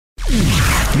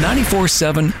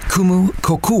94.7 Kumu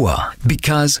Kokua,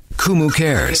 because Kumu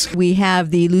cares. We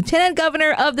have the Lieutenant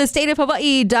Governor of the state of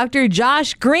Hawaii, Dr.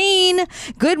 Josh Green.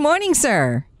 Good morning,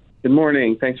 sir. Good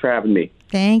morning. Thanks for having me.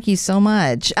 Thank you so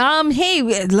much. Hey,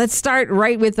 let's start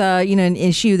right with an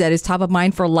issue that is top of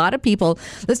mind for a lot of people.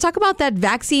 Let's talk about that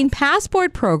vaccine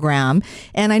passport program.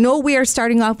 And I know we are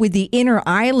starting off with the inner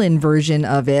island version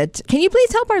of it. Can you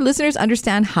please help our listeners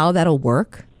understand how that'll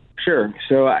work? Sure.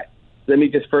 So let me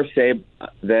just first say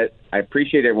that I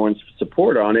appreciate everyone's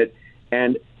support on it.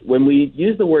 And when we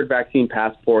use the word vaccine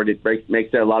passport, it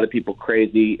makes a lot of people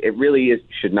crazy. It really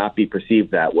should not be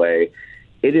perceived that way.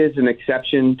 It is an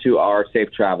exception to our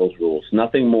safe travels rules,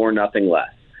 nothing more, nothing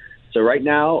less. So right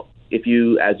now, if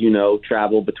you, as you know,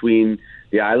 travel between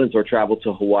the islands or travel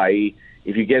to Hawaii,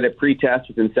 if you get a pre-test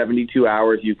within 72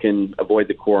 hours, you can avoid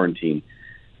the quarantine.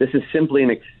 This is simply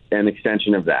an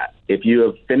extension of that. If you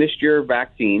have finished your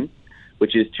vaccine,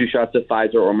 which is 2 shots of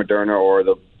Pfizer or Moderna or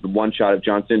the 1 shot of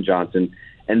Johnson & Johnson,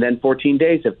 and then 14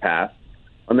 days have passed,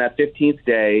 on that 15th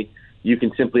day, you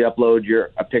can simply upload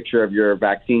a picture of your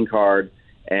vaccine card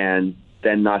and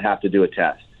then not have to do a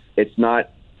test. It's not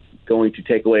going to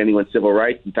take away anyone's civil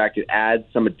rights. In fact, it adds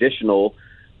some additional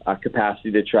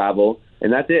capacity to travel,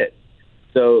 and that's it.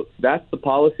 So that's the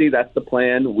policy. That's the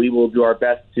plan. We will do our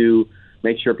best to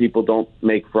make sure people don't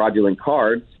make fraudulent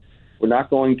cards. We're not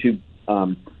going to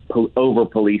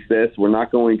over-police this. We're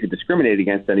not going to discriminate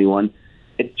against anyone.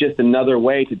 It's just another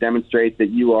way to demonstrate that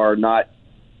you are not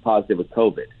positive with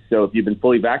COVID. So if you've been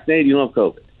fully vaccinated, you don't have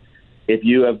COVID. If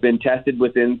you have been tested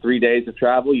within 3 days of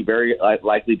travel, you very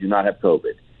likely do not have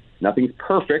COVID. Nothing's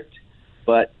perfect,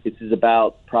 but this is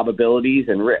about probabilities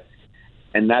and risk.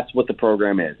 And that's what the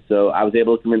program is. So I was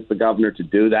able to convince the governor to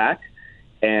do that.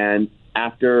 And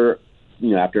after May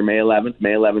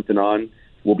 11th and on,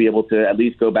 we'll be able to at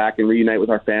least go back and reunite with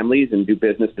our families and do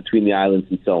business between the islands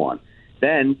and so on.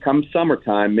 Then come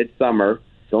summertime, midsummer,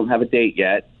 don't have a date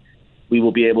yet, we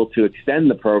will be able to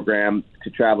extend the program to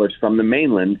travelers from the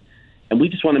mainland. And we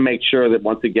just want to make sure that,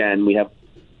 once again, we have,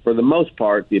 for the most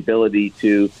part, the ability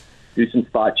to do some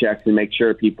spot checks and make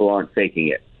sure people aren't faking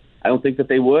it. I don't think that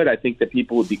they would. I think that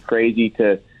people would be crazy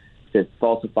to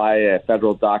falsify a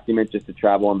federal document just to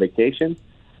travel on vacation.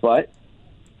 But,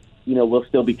 we'll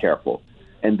still be careful.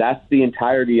 And that's the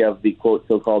entirety of the, quote,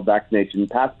 so-called vaccination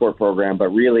passport program. But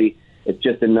really, it's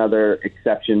just another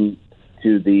exception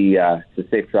to the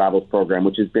Safe Travels program,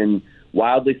 which has been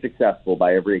wildly successful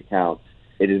by every account.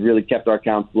 It has really kept our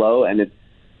counts low, and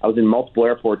I was in multiple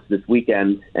airports this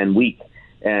weekend and week,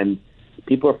 and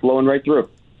people are flowing right through.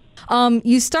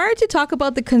 You started to talk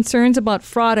about the concerns about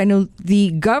fraud. I know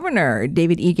the governor,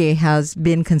 David Ige, has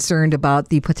been concerned about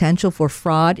the potential for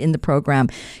fraud in the program.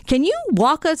 Can you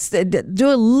walk us, do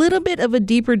a little bit of a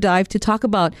deeper dive to talk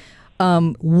about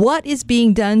what is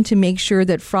being done to make sure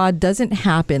that fraud doesn't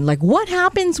happen? Like, what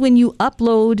happens when you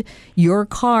upload your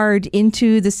card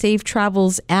into the Safe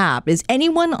Travels app? Is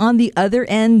anyone on the other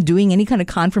end doing any kind of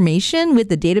confirmation with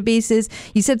the databases?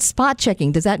 You said spot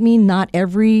checking. Does that mean not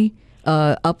every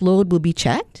upload will be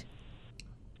checked?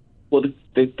 Well,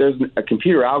 there's a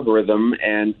computer algorithm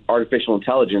and artificial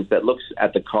intelligence that looks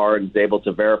at the card and is able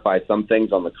to verify some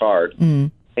things on the card.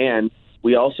 And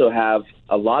we also have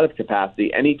a lot of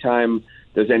capacity anytime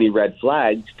there's any red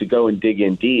flags to go and dig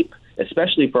in deep,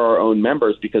 especially for our own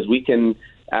members, because we can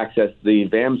access the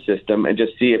VAM system and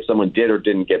just see if someone did or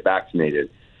didn't get vaccinated.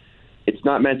 It's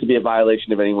not meant to be a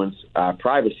violation of anyone's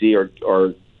privacy or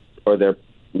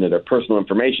their personal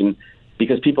information,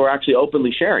 because people are actually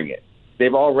openly sharing it.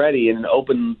 They've already, in an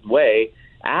open way,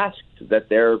 asked that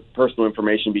their personal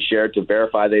information be shared to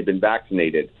verify they've been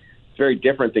vaccinated. It's very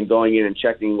different than going in and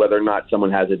checking whether or not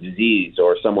someone has a disease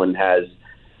or someone has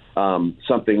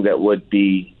something that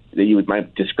you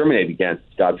might discriminate against,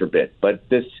 God forbid. But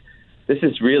this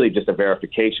is really just a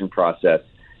verification process.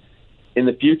 In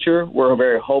the future, we're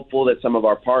very hopeful that some of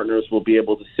our partners will be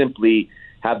able to simply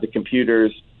have the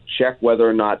computers check whether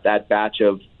or not that batch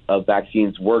of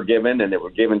vaccines were given and that were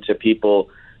given to people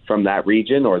from that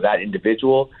region or that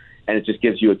individual, and it just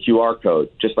gives you a QR code,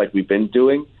 just like we've been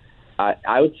doing.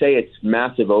 I would say it's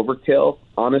massive overkill,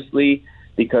 honestly,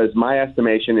 because my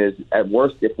estimation is, at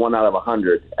worst, if 1 out of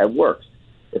 100, at worst,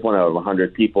 if 1 out of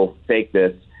 100 people fake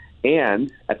this,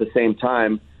 and at the same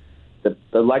time,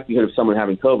 the likelihood of someone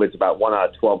having COVID is about 1 out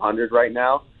of 1,200 right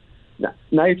now.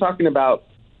 Now you're talking about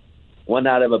 1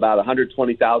 out of about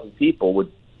 120,000 people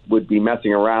would be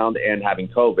messing around and having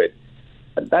COVID.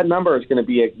 That number is going to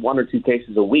be 1 or 2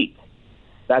 cases a week.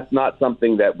 That's not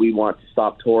something that we want to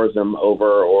stop tourism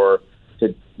over or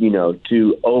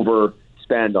to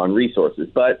overspend on resources.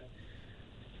 But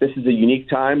this is a unique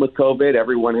time with COVID.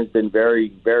 Everyone has been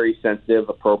very, very sensitive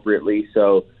appropriately.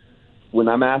 So when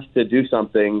I'm asked to do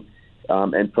something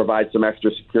and provide some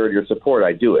extra security or support,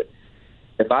 I do it.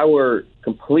 If I were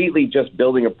completely just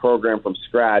building a program from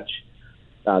scratch,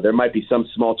 there might be some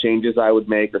small changes I would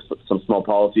make or some small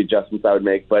policy adjustments I would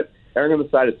make, but erring on the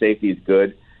side of safety is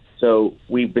good. So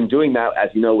we've been doing that,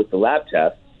 as you know, with the lab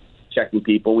tests, checking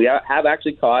people. We have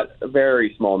actually caught a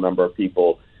very small number of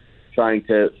people trying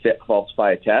to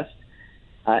falsify a test.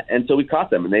 And so we caught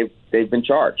them, and they've been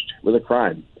charged with a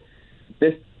crime. In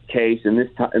this case,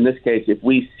 if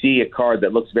we see a card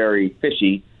that looks very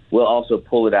fishy, we'll also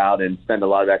pull it out and spend a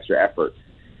lot of extra effort.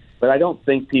 But I don't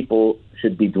think people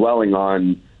should be dwelling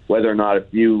on whether or not a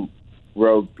few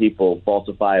rogue people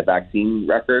falsify a vaccine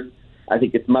record. I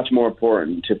think it's much more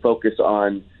important to focus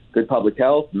on good public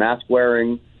health, mask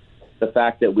wearing, the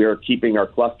fact that we are keeping our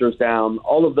clusters down.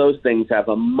 All of those things have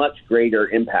a much greater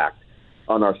impact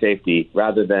on our safety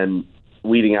rather than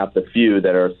weeding out the few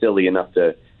that are silly enough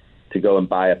to go and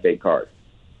buy a fake card.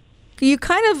 You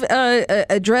kind of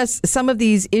address some of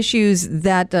these issues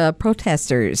that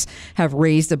protesters have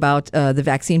raised about the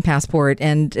vaccine passport,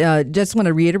 and just want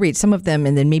to reiterate some of them,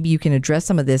 and then maybe you can address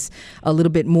some of this a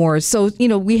little bit more. So,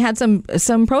 we had some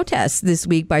protests this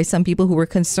week by some people who were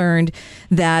concerned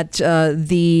that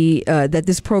that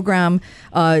this program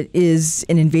is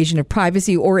an invasion of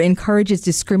privacy or encourages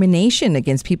discrimination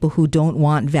against people who don't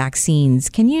want vaccines.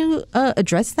 Can you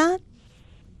address that?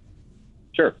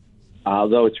 Sure.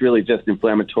 Although it's really just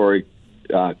inflammatory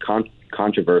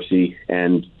controversy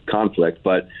and conflict.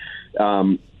 But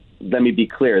let me be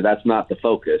clear, that's not the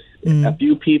focus. A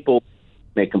few people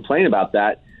may complain about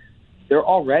that. There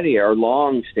already are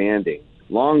long-standing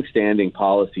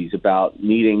policies about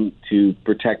needing to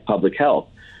protect public health.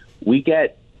 We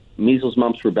get measles,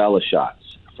 mumps, rubella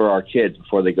shots for our kids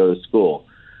before they go to school.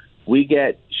 We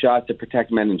get shots to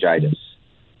protect meningitis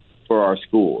for our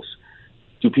schools.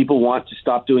 Do people want to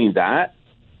stop doing that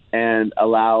and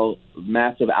allow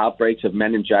massive outbreaks of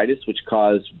meningitis, which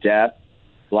cause death,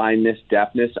 blindness,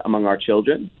 deafness among our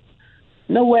children?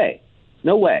 No way.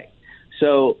 No way.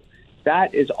 So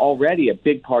that is already a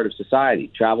big part of society.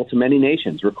 Travel to many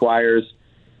nations requires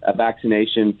a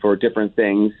vaccination for different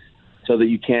things so that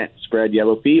you can't spread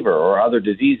yellow fever or other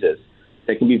diseases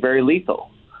that can be very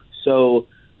lethal. So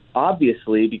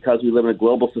obviously, because we live in a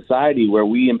global society where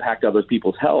we impact other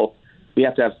people's health, we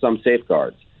have to have some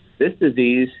safeguards. This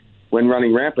disease, when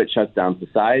running rampant, shuts down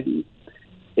society.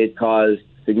 It caused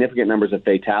significant numbers of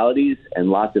fatalities and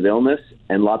lots of illness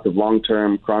and lots of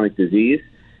long-term chronic disease.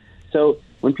 So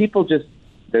when people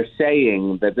they're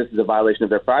saying that this is a violation of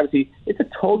their privacy, it's a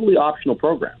totally optional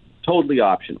program, totally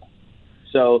optional.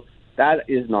 So that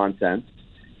is nonsense.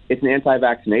 It's an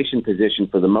anti-vaccination position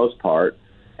for the most part,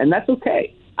 and that's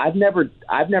okay. I've never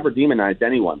demonized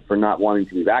anyone for not wanting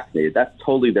to be vaccinated. That's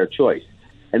totally their choice.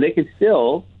 And they could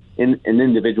still, an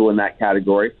individual in that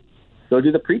category, go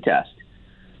do the pretest.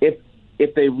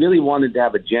 If they really wanted to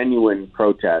have a genuine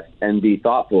protest and be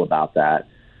thoughtful about that,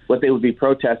 what they would be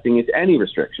protesting is any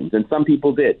restrictions. And some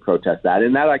people did protest that,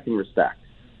 and that I can respect.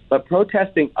 But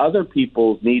protesting other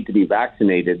people's need to be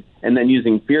vaccinated and then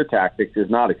using fear tactics is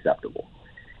not acceptable.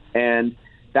 And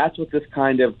that's what this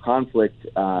kind of conflict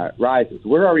rises.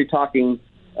 We're already talking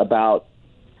about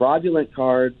fraudulent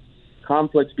cards,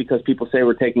 conflicts because people say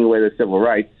we're taking away their civil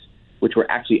rights, which we're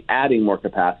actually adding more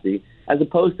capacity, as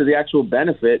opposed to the actual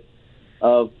benefit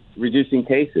of reducing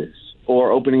cases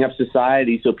or opening up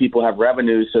society so people have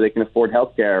revenues so they can afford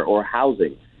health care or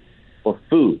housing or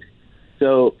food.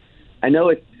 So I know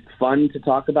it's fun to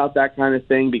talk about that kind of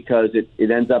thing because it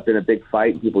ends up in a big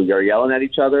fight and people are yelling at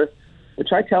each other. But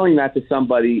try telling that to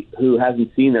somebody who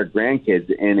hasn't seen their grandkids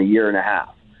in a year and a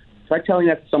half. Try telling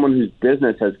that to someone whose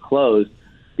business has closed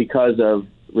because of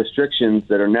restrictions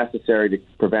that are necessary to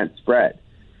prevent spread.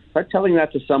 Try telling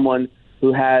that to someone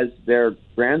who has their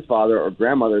grandfather or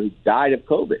grandmother who died of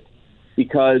COVID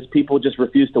because people just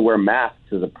refuse to wear masks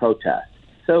as a protest.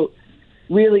 So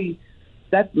really,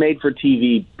 that's made for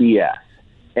TV BS.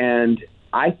 And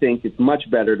I think it's much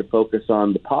better to focus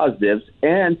on the positives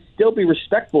and still be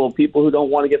respectful of people who don't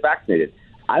want to get vaccinated.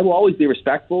 I will always be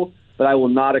respectful, but I will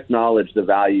not acknowledge the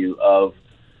value of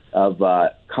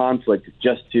conflict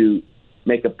just to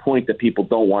make a point that people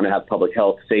don't want to have public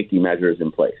health safety measures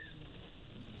in place.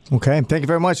 Okay. Thank you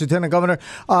very much, Lieutenant Governor.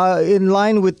 In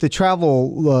line with the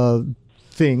travel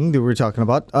thing that we were talking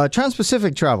about,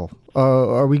 Trans-Pacific travel,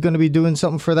 are we going to be doing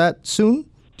something for that soon? Do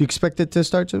you expect it to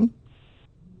start soon?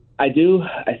 I do.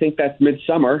 I think that's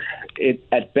midsummer.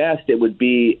 At best, it would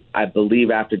be, I believe,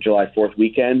 after July 4th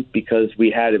weekend because we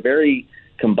had a very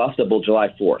combustible July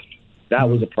 4th. That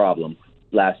was a problem.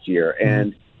 last year,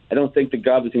 and I don't think the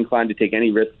Gov is inclined to take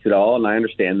any risks at all, and I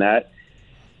understand that.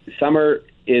 Summer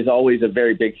is always a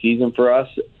very big season for us.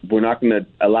 We're not going to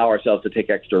allow ourselves to take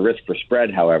extra risk for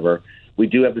spread, however. We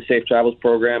do have the Safe Travels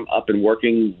program up and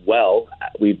working well.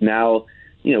 We've now,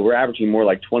 we're averaging more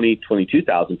like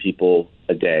 22,000 people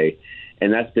a day,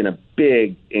 and that's been a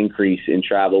big increase in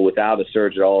travel without a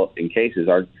surge at all in cases.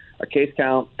 Our case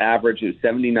count average is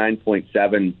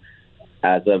 79.7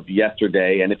 as of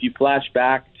yesterday, and if you flash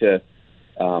back to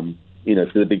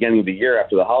to the beginning of the year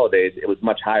after the holidays, it was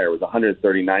much higher. It was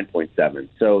 139.7.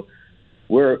 So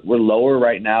we're lower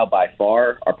right now by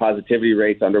far. Our positivity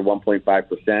rate's under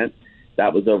 1.5%.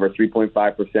 That was over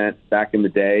 3.5% back in the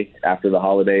day after the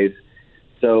holidays.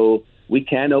 So we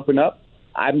can open up.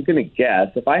 I'm going to guess,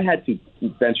 if I had to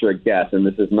venture a guess, and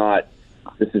this is not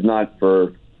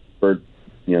for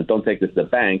don't take this to the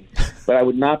bank, but I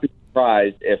would not be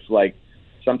surprised if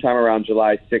sometime around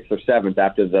July 6th or 7th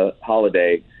after the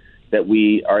holiday that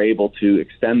we are able to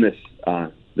extend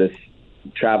this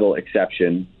travel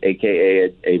exception,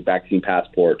 aka a vaccine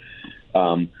passport,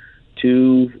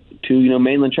 to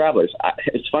mainland travelers.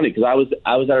 It's funny because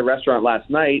I was at a restaurant last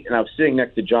night and I was sitting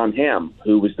next to John Hamm,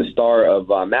 who was the star of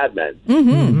Mad Men.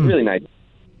 Mm-hmm. Really nice.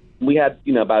 We had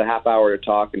about a half hour to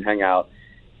talk and hang out,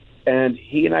 and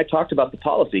he and I talked about the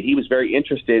policy. He was very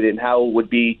interested in how it would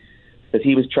be, because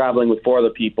he was traveling with 4 other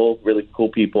people, really cool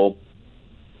people.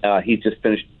 He just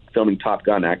finished filming Top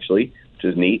Gun, actually, which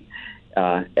is neat.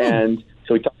 And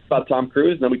so we talked about Tom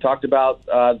Cruise, and then we talked about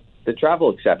the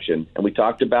travel exception, and we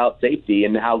talked about safety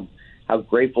and how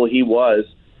grateful he was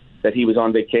that he was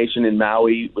on vacation in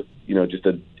Maui with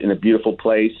in a beautiful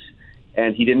place,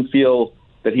 and he didn't feel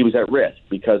that he was at risk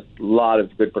because a lot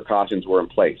of good precautions were in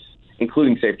place,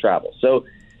 including safe travel. So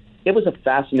it was a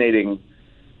fascinating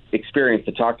experience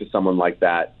to talk to someone like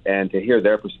that and to hear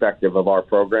their perspective of our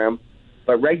program.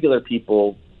 But regular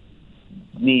people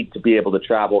need to be able to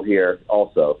travel here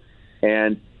also.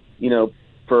 And,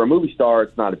 for a movie star,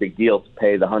 it's not a big deal to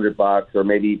pay the $100 or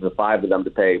maybe even the 5 of them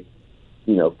to pay,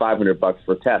 $500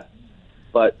 for tests.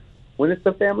 But when it's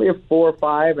a family of 4 or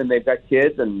 5 and they've got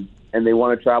kids and they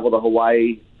want to travel to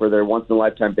Hawaii for their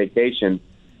once-in-a-lifetime vacation,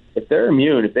 if they're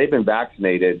immune, if they've been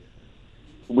vaccinated,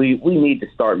 we need to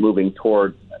start moving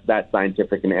toward that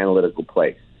scientific and analytical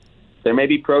place. There may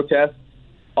be protests.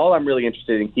 All I'm really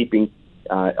interested in keeping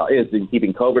is in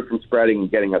keeping COVID from spreading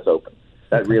and getting us open.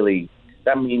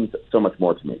 That means so much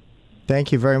more to me.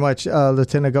 Thank you very much,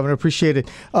 Lieutenant Governor. Appreciate it.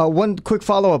 One quick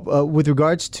follow-up with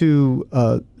regards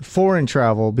to foreign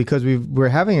travel, because we're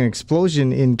having an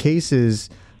explosion in cases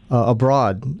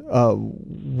abroad.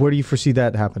 Where do you foresee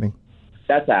that happening?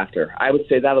 That's after. I would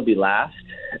say that'll be last.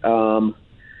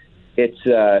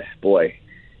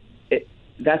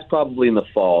 That's probably in the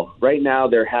fall. Right now,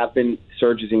 there have been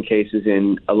surges in cases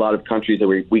in a lot of countries that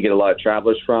we get a lot of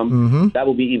travelers from. Mm-hmm. That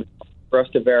will be even for us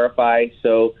to verify.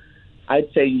 So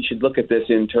I'd say you should look at this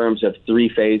in terms of 3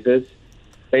 phases.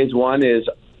 Phase 1 is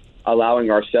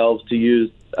allowing ourselves to use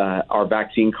our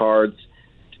vaccine cards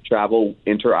to travel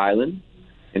inter-island,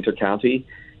 inter-county.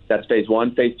 That's phase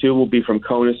 1. Phase 2 will be from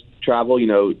CONUS travel,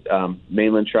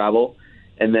 mainland travel.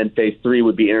 And then phase 3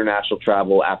 would be international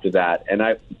travel after that. And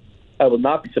I will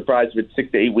not be surprised if it's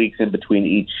 6 to 8 weeks in between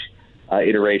each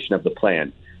iteration of the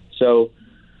plan. So,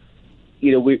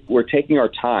 we're taking our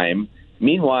time.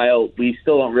 Meanwhile, we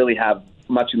still don't really have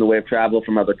much in the way of travel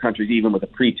from other countries, even with a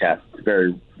pre-test. It's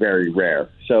very, very rare.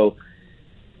 So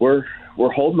we're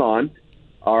holding on.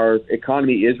 Our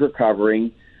economy is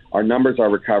recovering. Our numbers are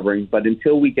recovering. But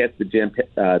until we get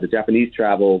the Japanese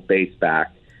travel base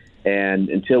back, and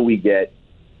until we get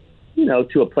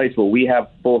to a place where we have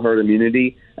full herd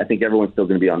immunity, I think everyone's still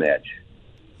going to be on the edge.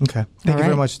 Okay. Thank you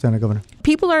very much, Lieutenant Governor.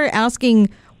 People are asking,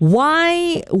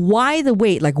 why the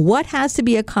wait? What has to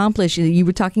be accomplished? You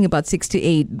were talking about 6 to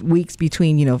 8 weeks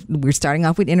between, we're starting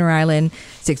off with inter-island,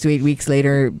 6 to 8 weeks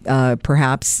later,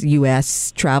 perhaps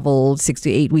U.S. travel, 6 to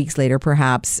 8 weeks later,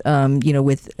 perhaps,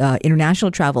 with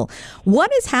international travel.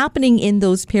 What is happening in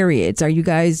those periods? Are you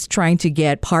guys trying to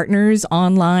get partners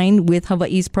online with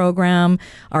Hawaii's program?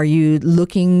 Are you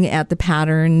looking at the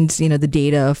patterns, the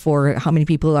data for how many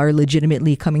people are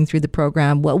legitimately coming through the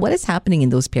program? What is happening in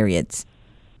those periods?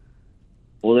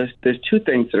 Well, there's 2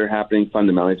 things that are happening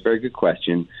fundamentally. It's a very good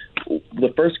question.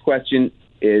 The first question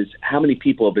is how many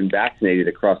people have been vaccinated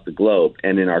across the globe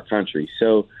and in our country.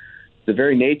 So the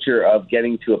very nature of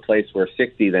getting to a place where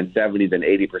 60, then 70, then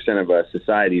 80% of our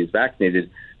society is vaccinated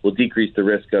will decrease the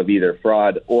risk of either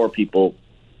fraud or people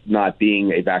not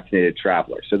being a vaccinated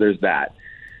traveler. So there's that.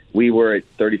 We were at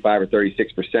 35 or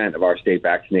 36% of our state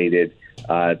vaccinated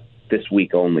this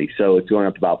week only. So it's going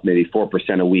up about maybe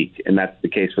 4% a week, and that's the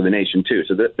case for the nation too.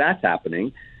 So that's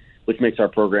happening, which makes our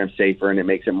program safer, and it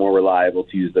makes it more reliable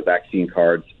to use the vaccine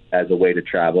cards as a way to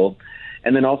travel.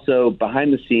 And then also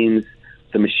behind the scenes,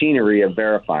 the machinery of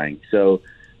verifying. So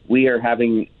we are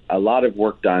having a lot of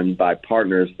work done by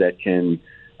partners that can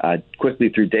quickly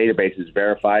through databases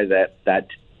verify that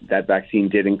vaccine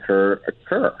did occur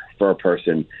for a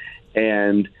person.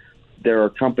 And there are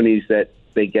companies that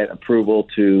they get approval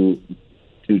to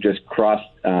just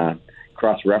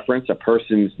cross-reference a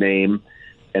person's name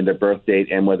and their birth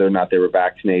date and whether or not they were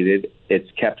vaccinated. It's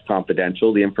kept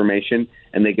confidential, the information,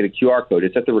 and they get a QR code.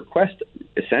 It's at the request,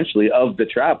 essentially, of the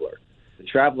traveler. The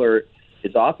traveler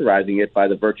is authorizing it by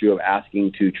the virtue of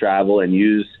asking to travel and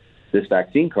use this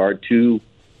vaccine card to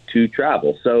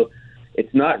travel. So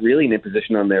it's not really an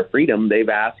imposition on their freedom. They've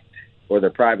asked, or their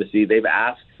privacy, they've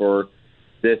asked for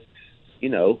this,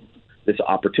 this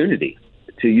opportunity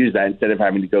to use that instead of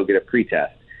having to go get a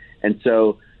pretest. And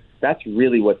so that's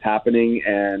really what's happening.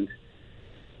 And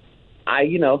I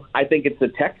think it's a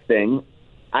tech thing.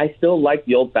 I still like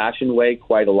the old-fashioned way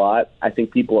quite a lot. I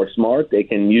think people are smart. They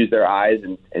can use their eyes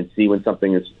and see when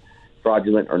something is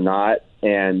fraudulent or not.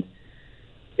 And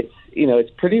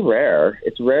it's pretty rare.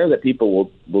 It's rare that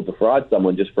people will defraud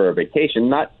someone just for a vacation.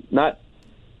 Not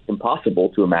impossible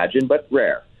to imagine, but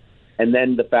rare. And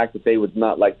then the fact that they would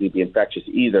not likely be infectious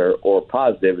either or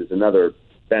positive is another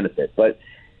benefit. But,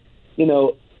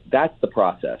 that's the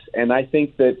process. And I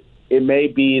think that it may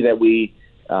be that we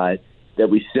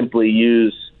simply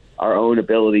use our own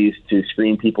abilities to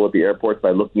screen people at the airports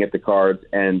by looking at the cards,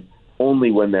 and only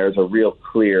when there's a real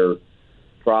clear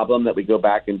problem that we go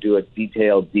back and do a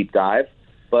detailed deep dive.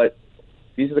 But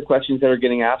these are the questions that are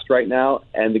getting asked right now,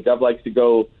 and the Gov likes to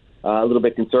go a little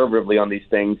bit conservatively on these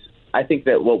things. I think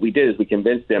that what we did is we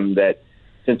convinced them that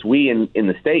since we in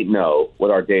the state know what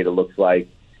our data looks like,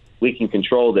 we can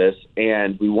control this,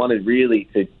 and we wanted really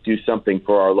to do something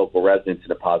for our local residents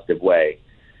in a positive way.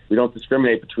 We don't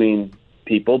discriminate between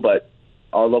people, but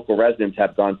our local residents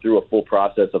have gone through a full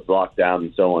process of lockdown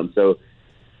and so on. So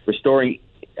restoring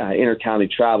inter-county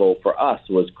travel for us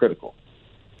was critical.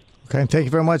 Okay, thank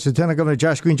you very much. Lieutenant Governor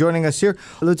Josh Green joining us here.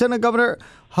 Lieutenant Governor,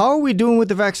 how are we doing with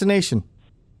the vaccination?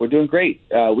 We're doing great.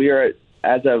 We are,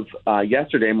 as of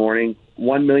yesterday morning,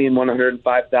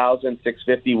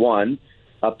 1,105,651,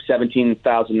 up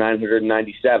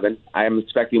 17,997. I am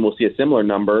expecting we'll see a similar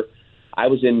number. I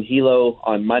was in Hilo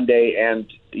on Monday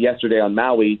and yesterday on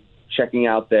Maui checking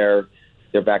out their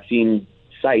vaccine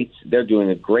sites. They're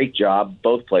doing a great job,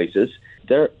 both places.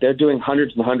 They're doing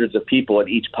hundreds and hundreds of people at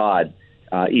each pod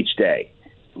each day.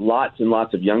 Lots and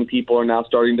lots of young people are now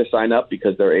starting to sign up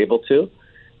because they're able to.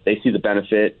 They see the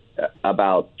benefit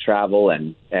about travel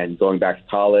and going back to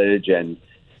college and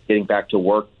getting back to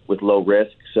work with low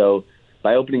risk. So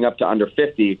by opening up to under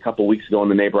 50 a couple weeks ago on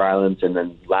the neighbor islands, and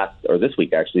then this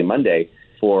week, actually, Monday,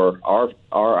 for our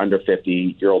under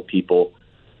 50-year-old people,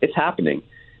 it's happening.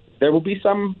 There will be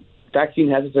some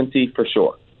vaccine hesitancy for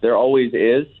sure. There always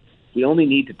is. We only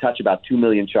need to touch about 2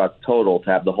 million shots total to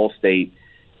have the whole state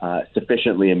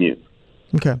sufficiently immune.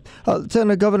 Okay.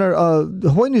 Lieutenant Governor,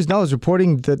 Hawaii News Now is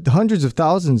reporting that hundreds of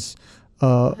thousands,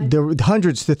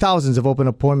 hundreds to thousands of open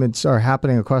appointments are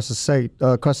happening across the state.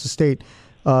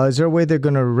 Is there a way they're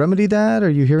going to remedy that? Are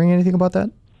you hearing anything about that?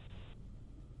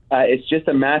 It's just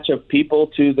a match of people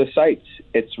to the sites.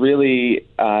 It's really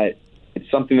it's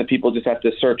something that people just have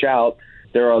to search out.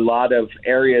 There are a lot of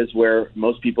areas where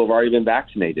most people have already been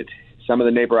vaccinated. Some of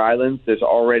the neighbor islands, there's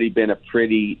already been a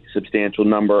pretty substantial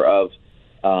number of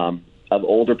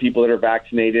older people that are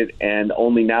vaccinated, and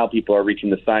only now people are reaching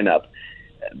the sign up.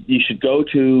 You should go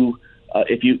to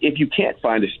if you can't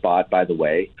find a spot, by the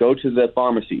way, go to the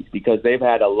pharmacies because they've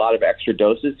had a lot of extra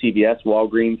doses, CVS,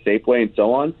 Walgreens, Safeway, and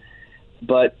so on.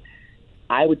 But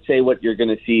I would say what you're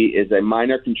going to see is a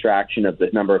minor contraction of the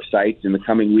number of sites in the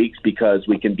coming weeks because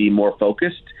we can be more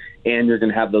focused, and you're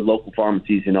going to have the local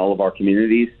pharmacies in all of our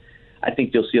communities. I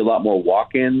think you'll see a lot more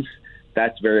walk-ins.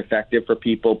 That's very effective for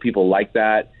people. People like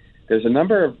that. There's a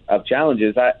number of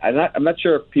challenges. I'm not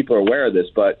sure if people are aware of this,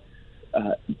 but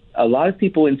a lot of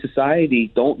people in society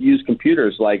don't use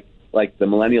computers like the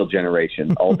millennial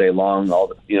generation all day long,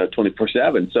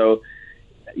 24/7. So,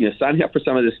 signing up for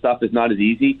some of this stuff is not as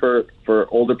easy for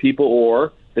older people,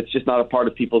 or it's just not a part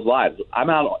of people's lives. I'm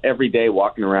out every day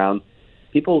walking around.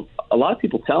 A lot of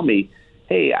people tell me,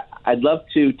 hey, I'd love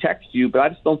to text you, but I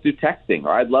just don't do texting,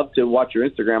 or I'd love to watch your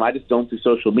Instagram. I just don't do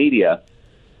social media.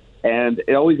 And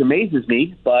it always amazes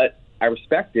me, but I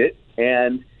respect it.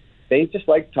 And they just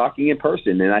like talking in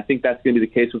person. And I think that's going to be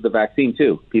the case with the vaccine,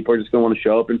 too. People are just going to want to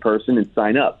show up in person and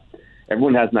sign up.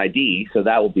 Everyone has an ID, so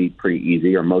that will be pretty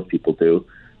easy, or most people do.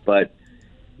 But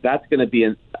that's going to be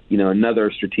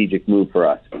another strategic move for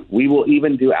us. We will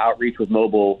even do outreach with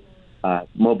mobile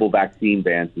vaccine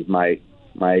vans is my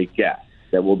guess,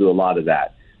 that we'll do a lot of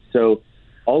that. So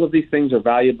all of these things are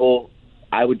valuable.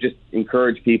 I would just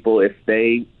encourage people, if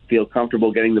they feel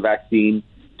comfortable getting the vaccine,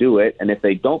 do it. And if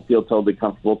they don't feel totally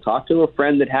comfortable, talk to a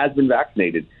friend that has been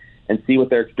vaccinated and see what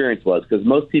their experience was, because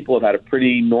most people have had a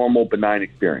pretty normal, benign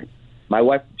experience. My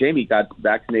wife, Jamie, got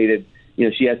vaccinated.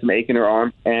 She had some ache in her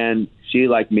arm, and she,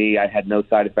 like me, I had no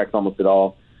side effects almost at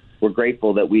all. We're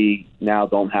grateful that we now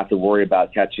don't have to worry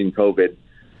about catching COVID.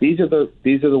 These are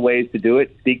the ways to do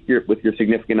it. Speak with your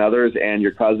significant others and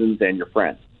your cousins and your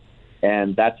friends,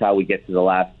 and that's how we get to the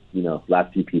last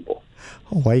few people.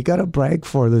 Oh, why you gotta brag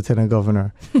for, Lieutenant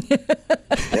Governor?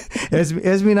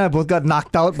 Esme and I both got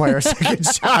knocked out by our second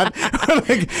shot.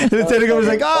 The Lieutenant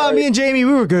Governor's like, me and Jamie,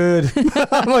 we were good.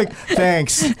 I'm like,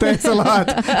 thanks a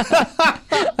lot.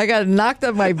 I got knocked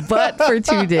on my butt for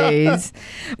 2 days.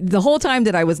 The whole time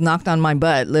that I was knocked on my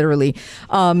butt, literally,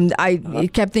 I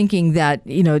kept thinking that,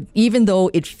 even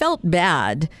though it felt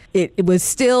bad, it was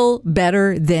still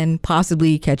better than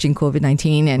possibly catching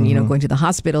COVID-19 and, going to the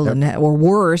hospital or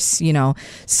worse,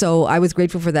 So I was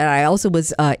grateful for that. I also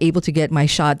was able to get my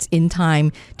shots in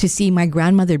time to see my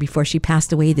grandmother before she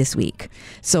passed away this week.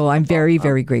 So I'm very,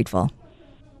 very grateful.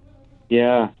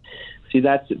 Yeah. See,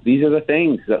 these are the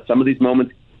things that some of these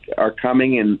moments are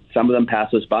coming, and some of them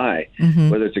pass us by,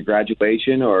 whether it's a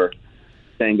graduation or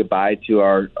saying goodbye to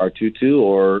our tutu,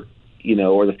 or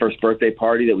the first birthday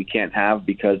party that we can't have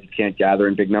because we can't gather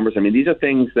in big numbers. I mean, these are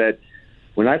things that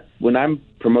when I'm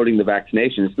promoting the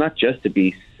vaccination, it's not just to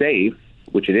be safe,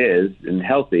 which it is, and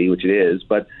healthy, which it is,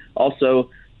 but also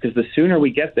because the sooner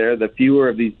we get there, the fewer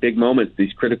of these big moments,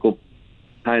 these critical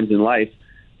times in life,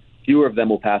 fewer of them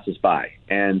will pass us by.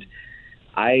 And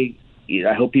I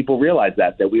hope people realize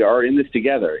that we are in this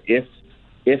together. If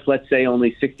let's say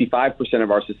only 65% of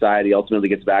our society ultimately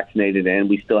gets vaccinated and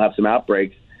we still have some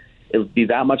outbreaks, it will be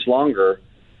that much longer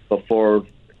before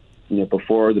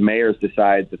the mayors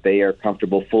decide that they are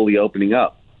comfortable fully opening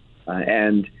up.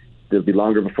 And it'll be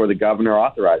longer before the governor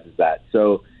authorizes that.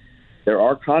 So there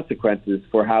are consequences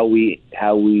for how we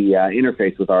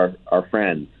interface with our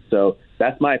friends. So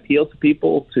that's my appeal to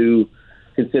people, to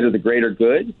consider the greater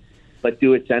good, but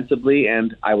do it sensibly.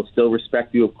 And I will still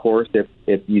respect you, of course,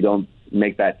 if you don't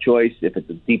make that choice, if it's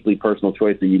a deeply personal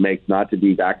choice that you make not to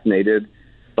be vaccinated.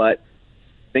 But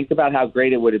think about how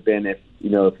great it would have been if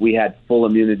we had full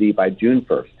immunity by June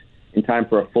 1st, in time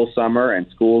for a full summer and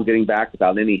school getting back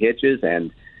without any hitches,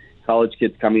 and college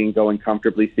kids coming and going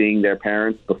comfortably, seeing their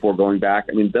parents before going back.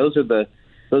 I mean, those are the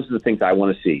things I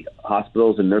want to see.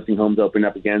 Hospitals and nursing homes open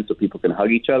up again so people can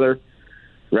hug each other.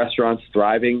 Restaurants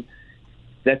thriving.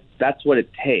 That's what it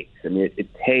takes. I mean, it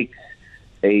takes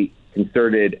a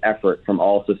concerted effort from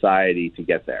all society to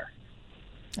get there.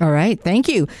 All right. Thank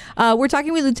you. We're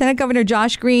talking with Lieutenant Governor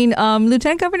Josh Green.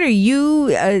 Lieutenant Governor,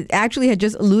 you actually had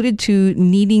just alluded to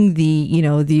needing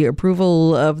the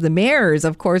approval of the mayors,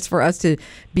 of course, for us to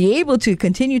be able to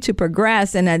continue to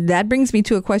progress. And that brings me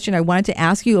to a question I wanted to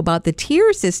ask you about the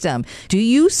tier system. Do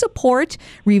you support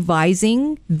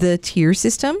revising the tier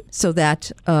system so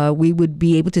that we would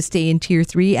be able to stay in tier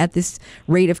 3 at this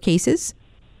rate of cases?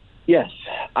 Yes.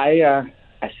 I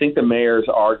think the mayors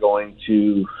are going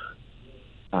to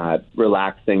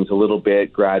relax things a little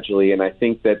bit gradually, and I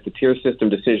think that the tier system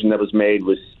decision that was made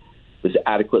was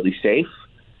adequately safe.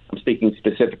 I'm speaking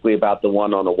specifically about the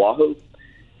one on Oahu.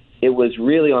 It was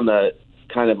really on the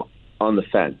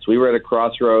fence. We were at a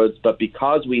crossroads, but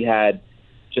because we had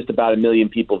just about 1 million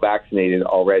people vaccinated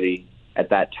already at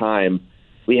that time,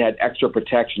 we had extra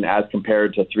protection as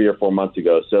compared to 3 or 4 months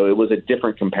ago. So it was a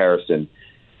different comparison.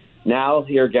 Now,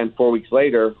 here again, 4 weeks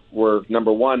later, we're,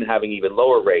 number one, having even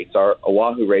lower rates. Our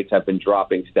Oahu rates have been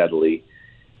dropping steadily.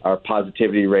 Our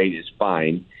positivity rate is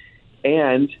fine.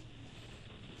 And to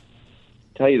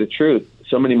tell you the truth,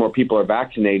 so many more people are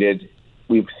vaccinated.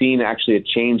 We've seen actually a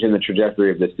change in the trajectory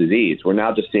of this disease. We're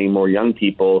now just seeing more young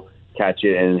people catch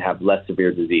it and have less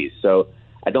severe disease. So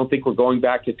I don't think we're going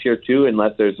back to tier 2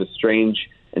 unless there's a strange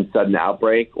and sudden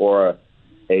outbreak or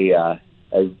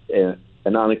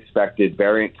an unexpected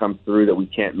variant comes through that we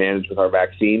can't manage with our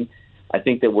vaccine. I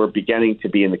think that we're beginning to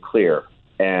be in the clear.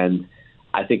 And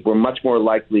I think we're much more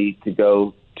likely to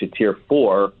go to tier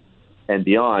 4 and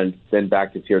beyond than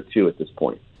back to tier 2 at this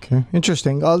point. Okay,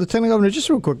 interesting. Lieutenant Governor, just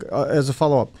real quick as a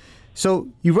follow-up. So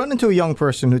you run into a young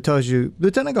person who tells you,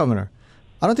 Lieutenant Governor,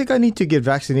 I don't think I need to get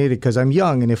vaccinated because I'm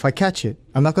young, and if I catch it,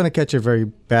 I'm not going to catch it very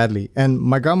badly. And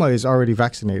my grandma is already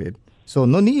vaccinated. So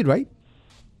no need, right?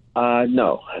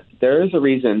 No, there is a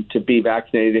reason to be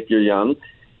vaccinated if you're young.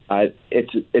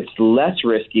 It's less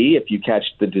risky if you catch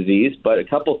the disease, but a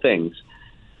couple things.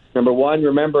 Number one,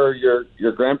 remember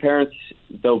your grandparents,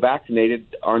 though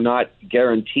vaccinated, are not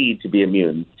guaranteed to be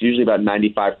immune. It's usually about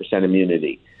 95%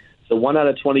 immunity. So 1 out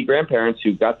of 20 grandparents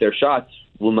who got their shots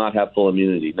will not have full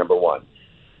immunity, number one.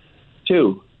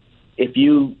 Two, if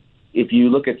you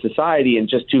look at society and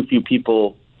just too few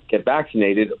people get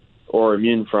vaccinated or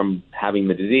immune from having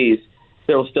the disease,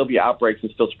 there will still be outbreaks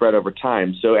and still spread over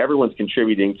time. So everyone's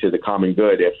contributing to the common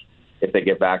good if they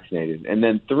get vaccinated. And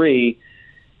then three,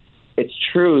 it's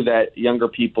true that younger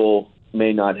people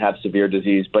may not have severe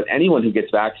disease, but anyone who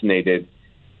gets vaccinated,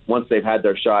 once they've had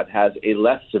their shot, has a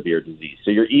less severe disease.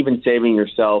 So you're even saving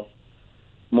yourself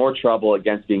more trouble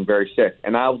against being very sick.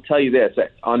 And I'll tell you this,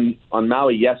 on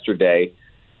Maui yesterday,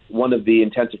 one of the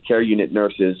intensive care unit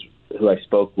nurses who I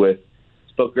spoke with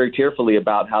spoke very tearfully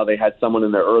about how they had someone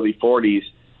in their early 40s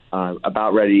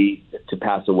about ready to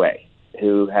pass away,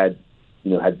 who had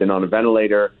been on a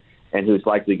ventilator and who's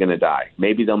likely going to die.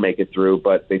 Maybe they'll make it through,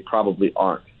 but they probably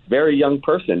aren't. Very young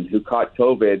person who caught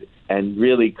COVID and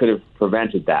really could have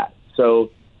prevented that.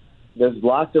 So there's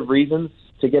lots of reasons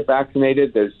to get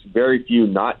vaccinated. There's very few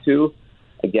not to.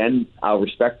 Again, I'll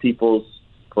respect people's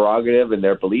prerogative and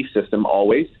their belief system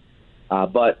always.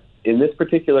 But in this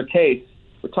particular case,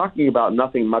 we're talking about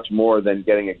nothing much more than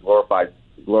getting a glorified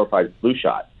flu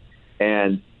shot.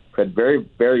 And had very,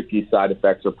 very few side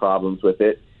effects or problems with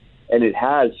it. And it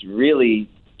has really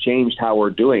changed how we're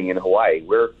doing in Hawaii.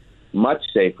 We're much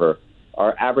safer.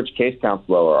 Our average case count's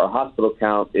lower. Our hospital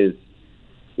count is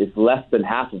less than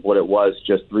half of what it was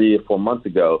just 3 or 4 months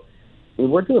ago. I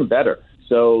mean, we're doing better.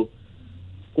 So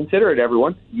consider it,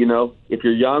 everyone. If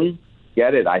you're young,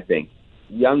 get it, I think.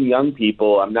 Young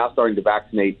people, I'm now starting to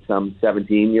vaccinate some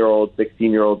 17-year-olds,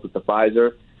 16-year-olds with the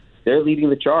Pfizer. They're leading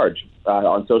the charge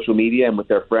on social media and with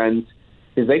their friends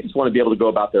because they just want to be able to go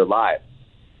about their lives,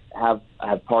 have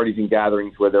parties and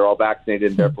gatherings where they're all vaccinated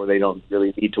and therefore they don't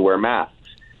really need to wear masks.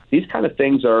 These kind of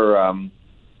things are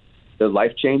they're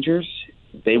life changers.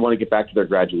 They want to get back to their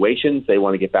graduations. They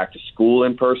want to get back to school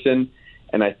in person.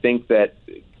 And I think that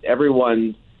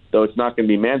everyone, though it's not going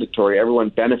to be mandatory, everyone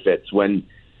benefits when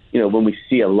we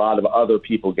see a lot of other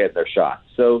people get their shots.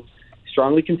 So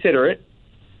strongly consider it.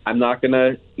 I'm not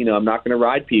gonna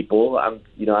ride people.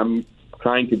 I'm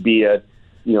trying to be a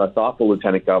thoughtful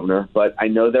lieutenant governor, but I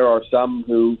know there are some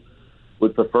who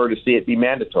would prefer to see it be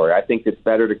mandatory. I think it's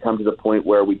better to come to the point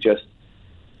where we just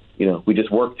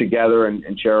work together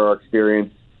and share our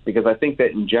experience, because I think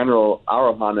that in general,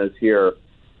 our ohanas here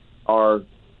are,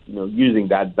 using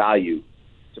that value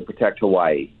to protect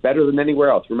Hawaii better than anywhere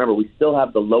else. Remember, we still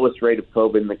have the lowest rate of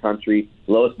COVID in the country,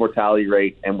 lowest mortality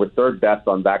rate, and we're third best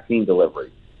on vaccine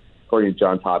delivery, according to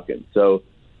Johns Hopkins. So,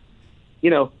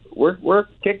 we're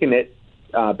kicking it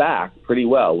back pretty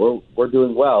well. We're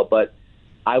doing well, but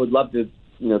I would love to,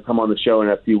 come on the show in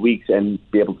a few weeks and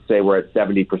be able to say we're at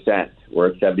 70%, we're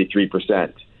at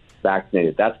 73%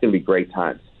 vaccinated. That's going to be great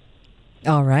times.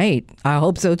 All right. I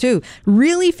hope so, too.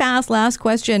 Really fast last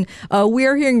question.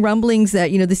 We're hearing rumblings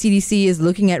that, the CDC is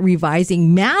looking at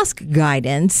revising mask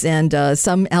guidance, and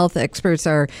some health experts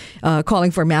are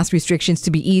calling for mask restrictions to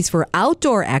be eased for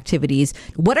outdoor activities.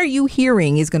 What are you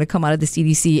hearing is going to come out of the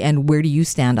CDC, and where do you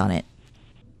stand on it?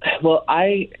 Well,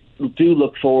 I do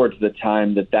look forward to the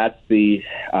time that's the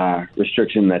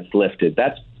restriction that's lifted.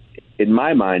 That's, in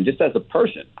my mind, just as a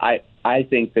person, I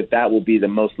think that will be the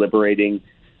most liberating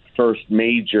first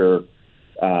major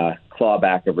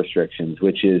clawback of restrictions,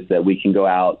 which is that we can go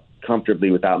out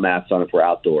comfortably without masks on if we're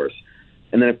outdoors.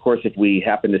 And then, of course, if we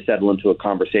happen to settle into a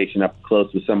conversation up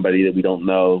close with somebody that we don't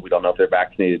know if they're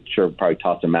vaccinated, sure, probably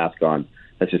toss a mask on.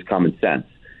 That's just common sense.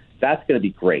 That's going to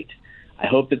be great. I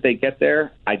hope that they get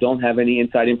there. I don't have any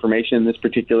inside information in this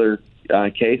particular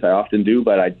case. I often do,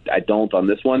 but I don't on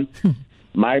this one.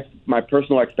 My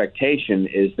personal expectation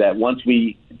is that once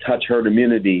we touch herd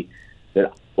immunity,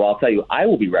 I'll tell you, I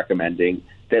will be recommending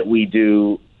that we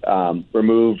do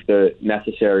remove the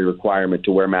necessary requirement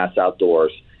to wear masks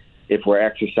outdoors if we're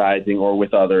exercising or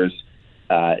with others,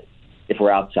 if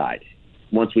we're outside,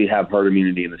 once we have herd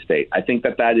immunity in the state. I think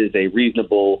that is a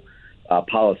reasonable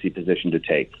policy position to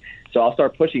take. So I'll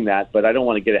start pushing that, but I don't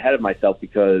want to get ahead of myself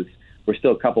because we're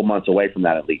still a couple months away from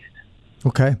that at least.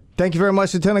 Okay. Thank you very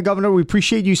much, Lieutenant Governor. We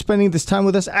appreciate you spending this time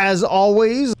with us as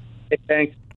always. Hey, thanks.